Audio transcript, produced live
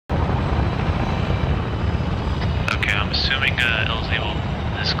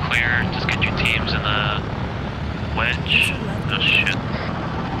damage. Oh shit.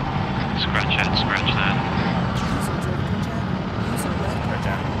 Scratch that, scratch that.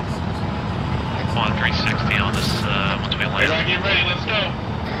 Come on, 360 on this once we land. Get ready, let's go.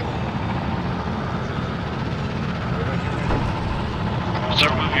 So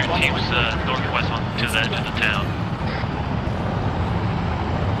move your teams northwest to the edge of the town.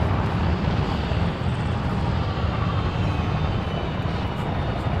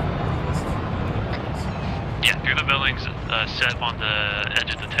 Yeah, through the buildings, set up on the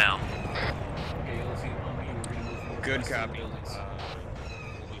edge of the town. Good copy.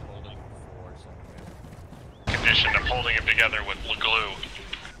 Condition of holding it together with glue.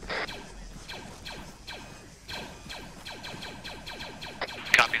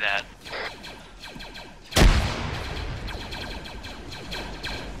 Copy that.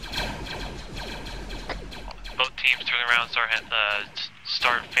 Both teams turn around,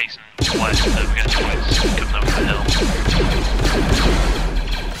 start facing west. We got twins coming over the hill.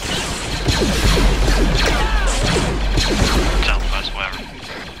 Southwest, whatever.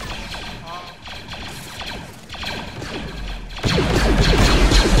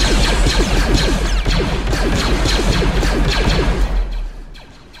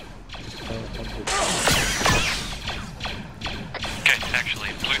 Okay,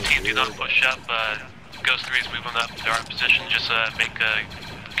 actually, blue team do not push up. Ghost 3 is moving up to our position. Just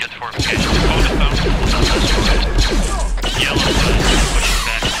get the fortification. Yellow pushing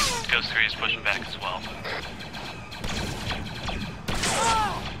back. Ghost 3 is pushing back as well.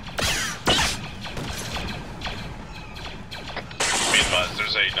 Be advised,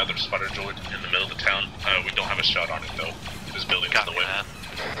 there's another spider droid in the middle of the town. We don't have a shot on it though. This building's in the way.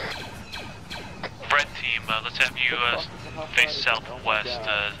 Red team, let's have you face southwest.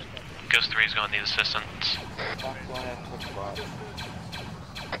 Ghost 3 is going to need assistance.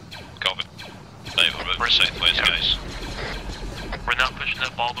 Copy. We're southwest, guys. We're not pushing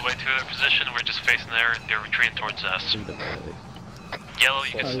up all the way to their position, we're just facing there, they're retreating towards us. Yellow,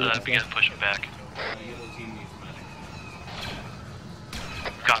 you can begin pushing back.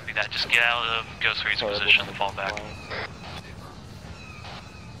 Copy that, just get out of Ghost 3's position and fall back.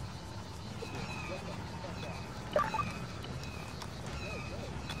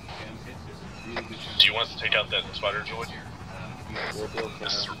 Do you want us to take out that spider droid?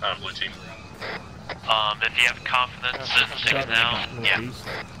 This is blue team. If you have confidence in taking it out, yeah.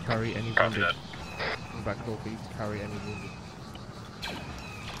 Carry any Copy wounded. that. Back northeast, carry any wounded.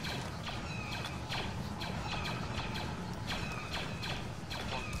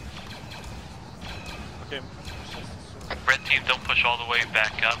 Okay. Red team, don't push all the way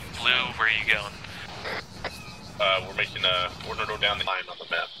back up. Blue, where are you going? We're making we're gonna go down the line on the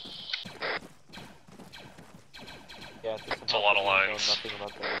map. Yeah, it's a lot of lines.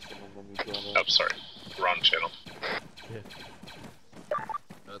 Oh, sorry. Wrong channel. Yeah.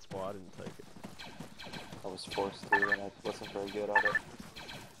 That's why I didn't take it. I was forced to and I wasn't very good at it.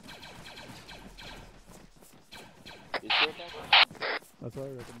 Is there a backup? That's why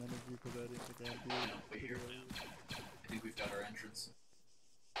I recommended you put that in the damn view. Wait here, man. I think we've got our entrance.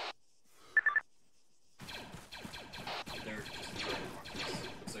 They're just in the right markers.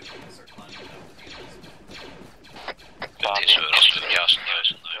 Looks like we can start climbing down the fields.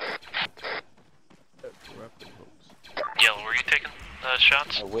 Yellow, were you taking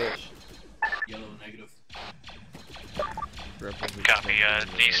shots? I wish. Yellow, negative. Copy,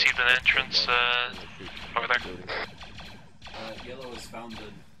 do you see the entrance over there? Yellow has found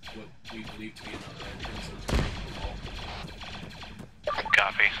what we believe to be another entrance of the wall.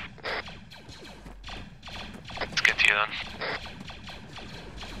 Copy. Let's get to you then.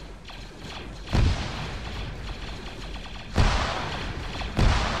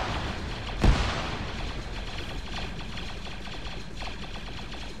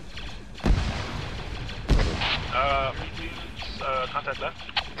 Contact left.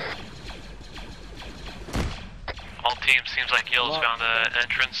 All teams, seems like Yellow's found an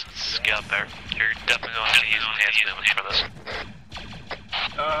entrance. Let's get up there. You're definitely going to use enhanced movements for this.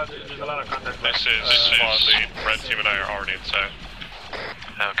 There's a lot of contact left. This is the red team and I are already inside.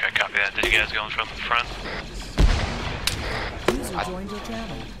 Okay, copy that. Did you guys go in from the front? User joined your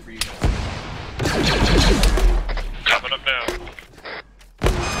channel. Coming up now.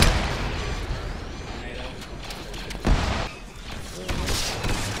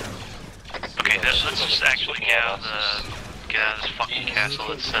 Okay, let's just actually get out of this fucking castle.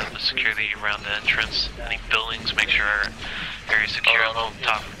 Let's set the security around the entrance. Any buildings, make sure our area's secure. And on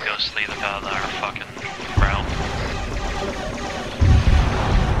top of Ghost, leave them out of our fucking route.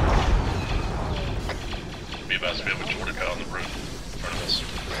 Be about to be able to order on the roof in front of us.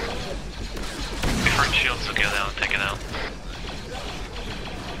 We've heard shields will go down and take it out.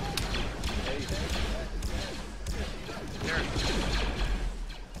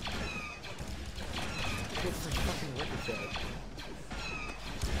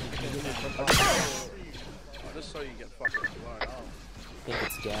 Oh, just so you get fucking blown off. I think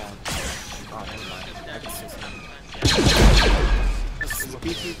it's down. Oh, never mind. I can see something. There's a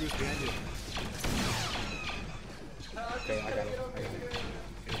BT boost behind you. Okay, I got it.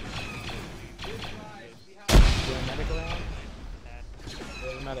 Is there a medic around?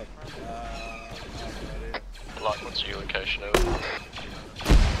 There's a medic. Lock, what's your location over?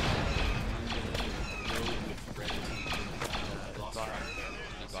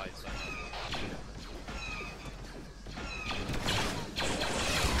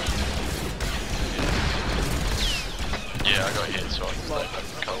 Yeah, I got hit, so I can stay back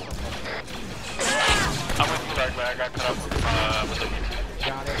from cold. I'm with the lag, I got cut up with the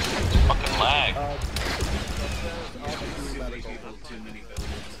Got it. fucking lag. Too many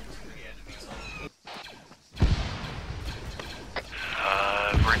buildings.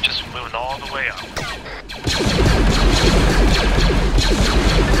 We're just moving all the way up.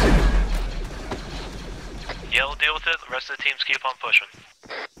 Yellow, deal with it. The rest of the teams keep on pushing.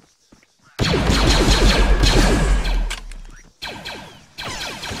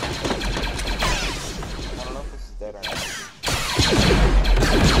 I don't know if this is dead or not.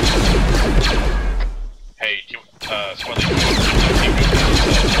 Hey, you, Swelly,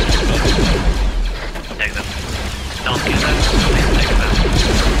 Negative. Don't get that. Please take it out.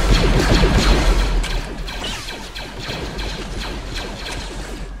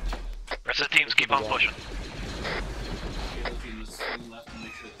 Rest of the teams keep on pushing. Yellow team is swing left and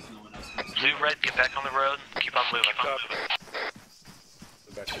make sure there's no one else comes. Blue, red, get back on the road. Keep on moving. Blue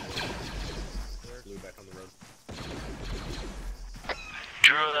back on the road. Blue back on the road.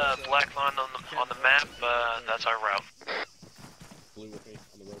 Drew a black line on the map. That's our route. Blue with me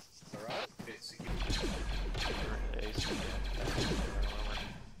on the road. Alright. Okay, so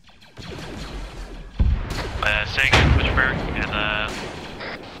Saying Witchburg and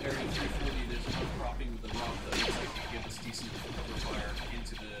Area 340, there's an outcropping with a rock that looks like it give us decent cover fire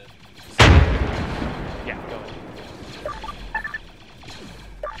into the. Yeah, go ahead.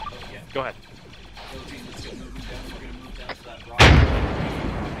 Oh, yeah. Go ahead. Yellow team, let's get moving down. We're gonna move down to that rock.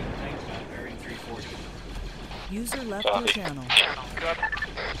 Bearing 340. User left your channel. I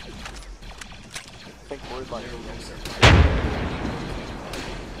think we're like. There, we're gonna start firing.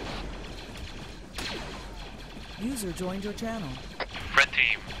 User joined your channel. red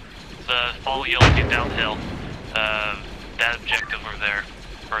team. Follow yellow, get downhill. That objective over there,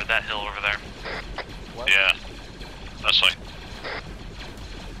 or that hill over there. What? yeah, that's fine.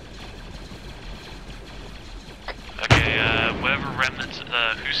 Okay, whatever remnants,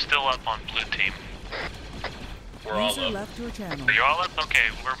 who's still up on blue team? We're all User up. left your channel. You're all up? Okay,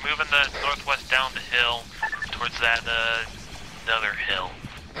 we're moving the northwest down the hill towards that, another hill.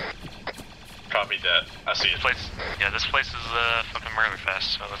 Copy that. I see This it. place, yeah, this place is, fucking murder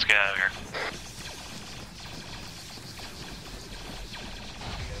fest, so let's get out of here.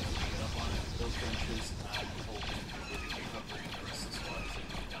 Get up on it, build trenches, hold it. We're gonna be covering the rest of the squad as they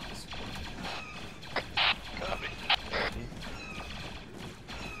move down the support. Copy.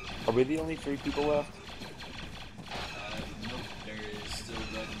 Are we the only 3 people left? Nope, there is still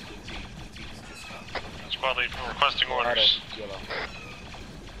red and blue team. Blue team's just got. Squad lead requesting Out orders. of yellow.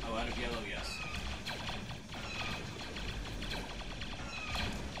 Oh, out of yellow, yes.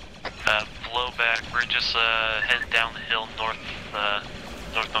 Blowback, we're just, heading down the hill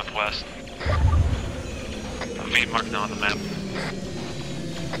north-northwest. Feed marked now on the map.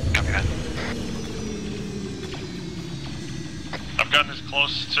 Copy that. I've gotten as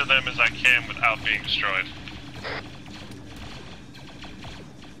close to them as I can without being destroyed.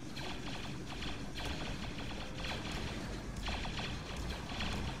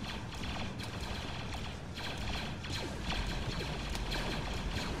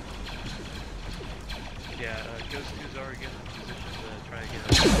 Yeah, Ghost 2's already getting in position to try to get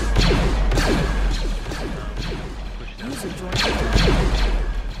push down. User joined your channel.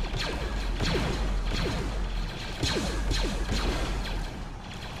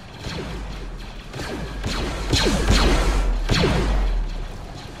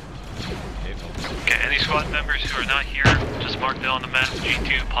 Okay, any squad members who are not here, just mark them on the map.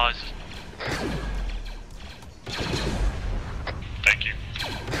 G2, pause. Thank you.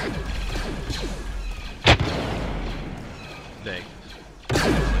 Thanks.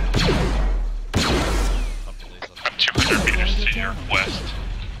 I'm 200 meters to your west.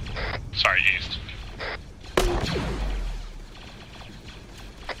 Sorry, east.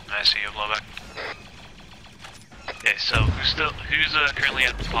 I see you, blowback. Who's currently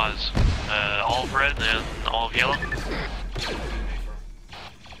at the pause? All of red and all of yellow?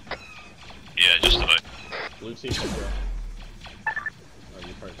 Yeah, just about. Blue team can go. Oh,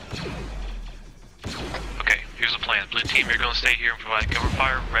 you probably Okay, here's the plan. Blue team, you're gonna stay here and provide cover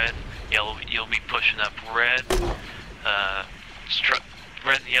fire. Red, yellow, you'll be pushing up. Red,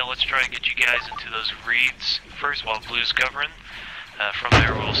 red and yellow, let's try to get you guys into those reeds first while blue's covering. From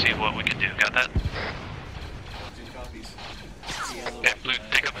there, we'll see what we can do. Got that? Okay, blue,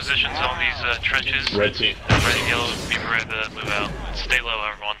 take up positions on these trenches. Red team. Red and yellow, be ready to move out. Stay low,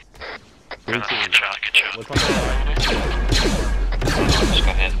 everyone. Good shot, good shot. What's on the right? Just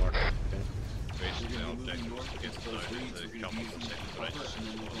go ahead.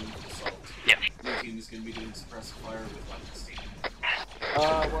 Yeah. Blue team is going to be doing suppressive fire with weapons team.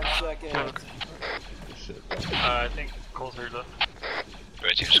 1 second. Shit. I think Cole's here though.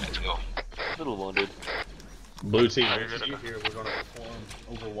 Red team's good to go. Little wounded. Blue team, once you here, we're gonna perform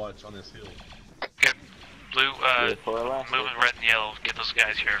Overwatch on this hill. Good. Blue, moving red and yellow. Get those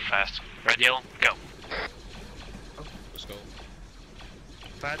guys here fast. Red, yellow, go. Let's go.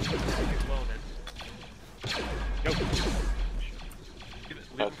 Bad get loaded. Go.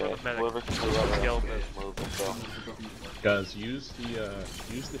 Okay, whoever can do that, yellow move. Guys, use the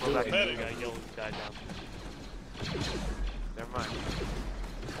hill. That guy yellow guy down. Never mind.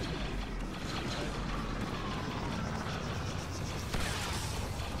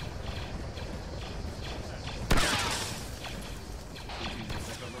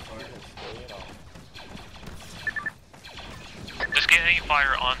 Just get any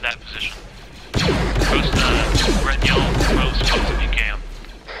fire on that position. Post red, yellow, post if you can.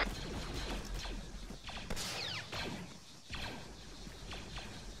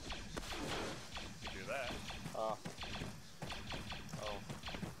 Do that.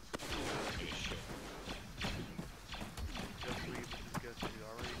 Just leave. Just go to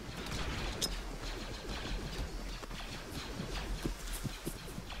already.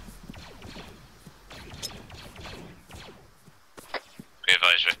 Be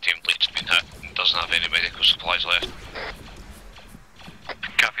advised, red team bleach has been hit and doesn't have any medical supplies left.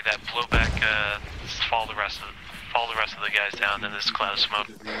 Copy that. Blow back. Follow the rest of the guys down in this cloud of smoke.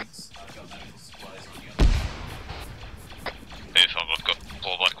 If I've got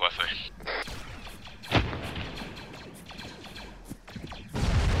blowback with me.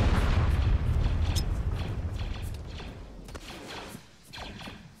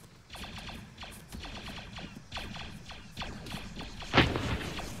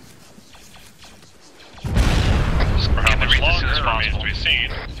 For how much longer remains to be seen.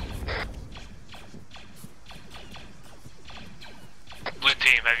 Blue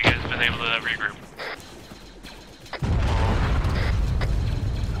team, have you guys been able to regroup?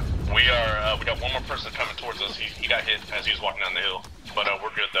 We got one more person coming towards us. He got hit as he was walking down the hill. But we're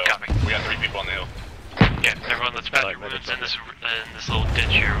good though. Copy. We got 3 people on the hill. Yeah, everyone let's back your wounds in this little ditch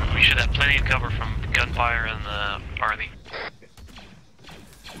here. We should have plenty of cover from gunfire and the RV.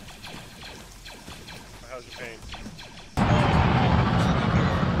 How's your pain?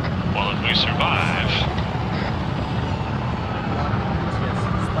 Well, if we survive...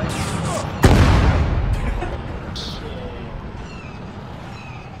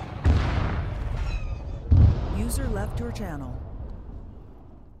 User left your channel.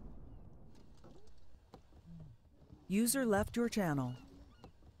 User left your channel.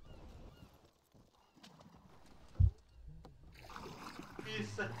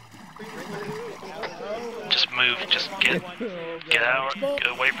 Just move, just get out, get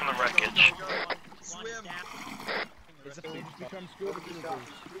away from the wreckage.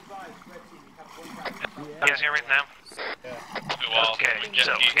 You guys hear me now? Okay,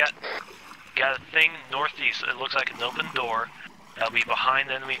 so we got a thing northeast. It looks like an open door. That'll be behind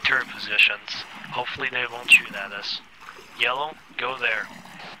enemy turret positions. Hopefully they won't shoot at us. Yellow, go there.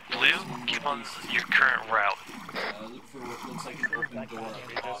 Blue, keep on your current route. Look for what looks like an open door.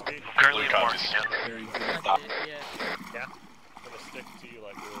 I'm currently marking it. Very good. I'm gonna stick to you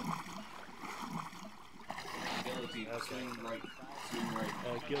like glue. Yellow team, swing right. Swing right.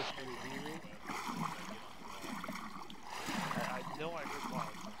 I know I heard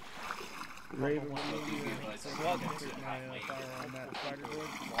loud. Raven,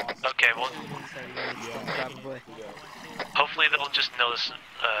 Okay, well, hopefully they'll just notice,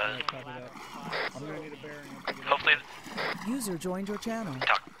 hopefully... User joined your channel.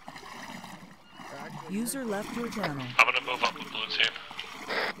 Talk. User left your channel. I'm gonna move up with blue team.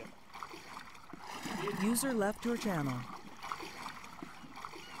 User left your channel.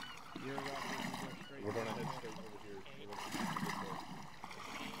 We're gonna head straight over here.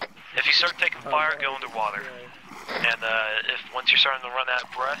 If you start taking fire, go underwater. And if once you're starting to run out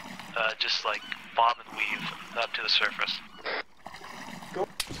of breath, just like bob and weave up to the surface.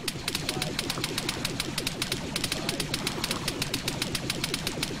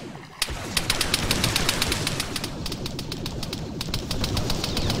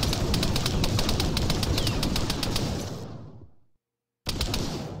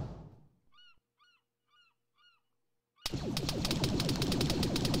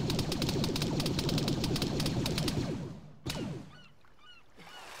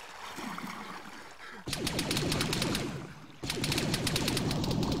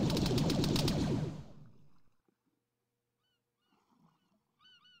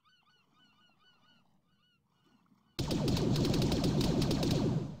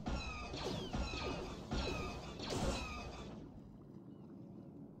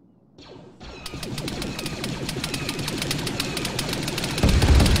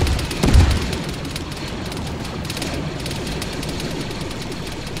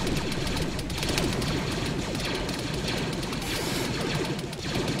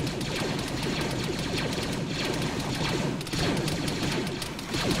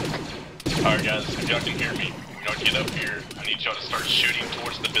 Alright guys, if y'all can hear me, when y'all get up here, I need y'all to start shooting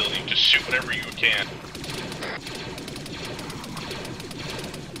towards the building. Just shoot whatever you can.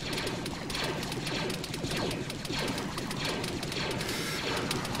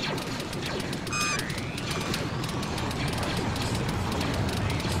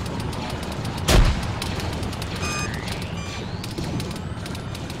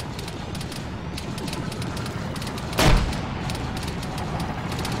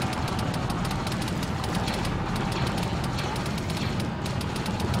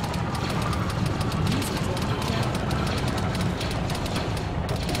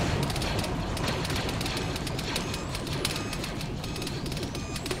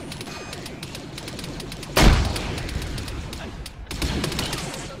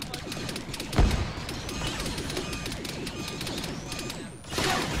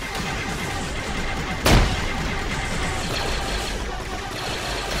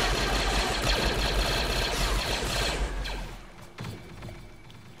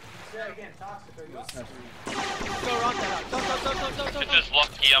 It's just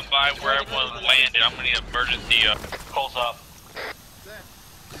lucky I'm by where everyone landed. I'm gonna need emergency calls up.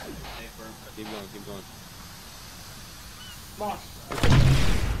 Keep going, keep going.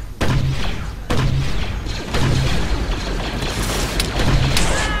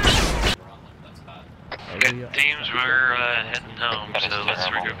 Okay, teams, we're heading home, so let's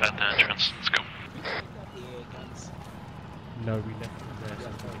regroup at the entrance. Let's go. No, we left there.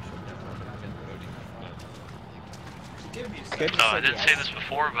 I didn't say this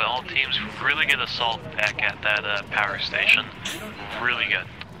before, but all teams really get assault back at that power station. Really good.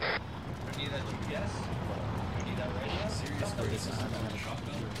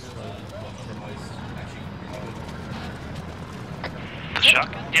 The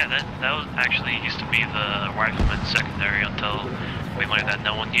shotgun? Yeah, that was actually used to be the rifleman's secondary until we learned that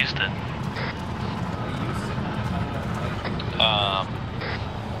no one used it.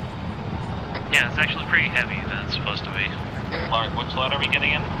 Yeah, it's actually pretty heavy than it's supposed to be. Lark, which load are we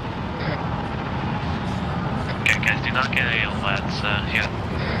getting in? Okay, guys, do not get any lads, yeah.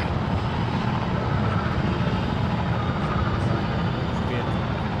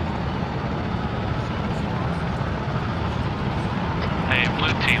 Hey,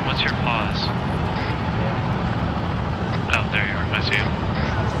 blue team, what's your pause? Oh, there you are, I see you.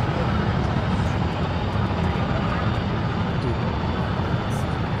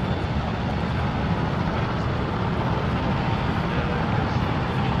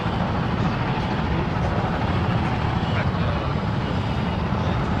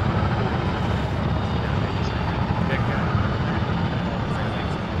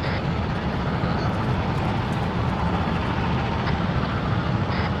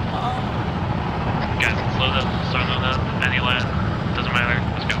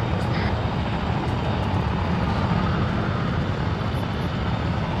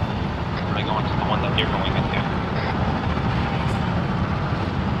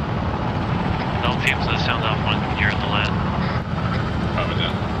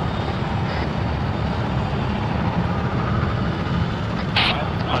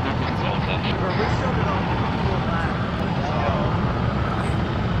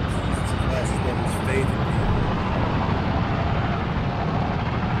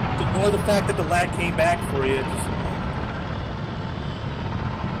 Or the fact that the lad came back for you.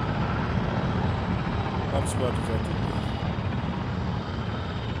 I'm squad is active.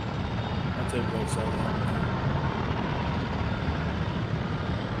 I'll take both sides.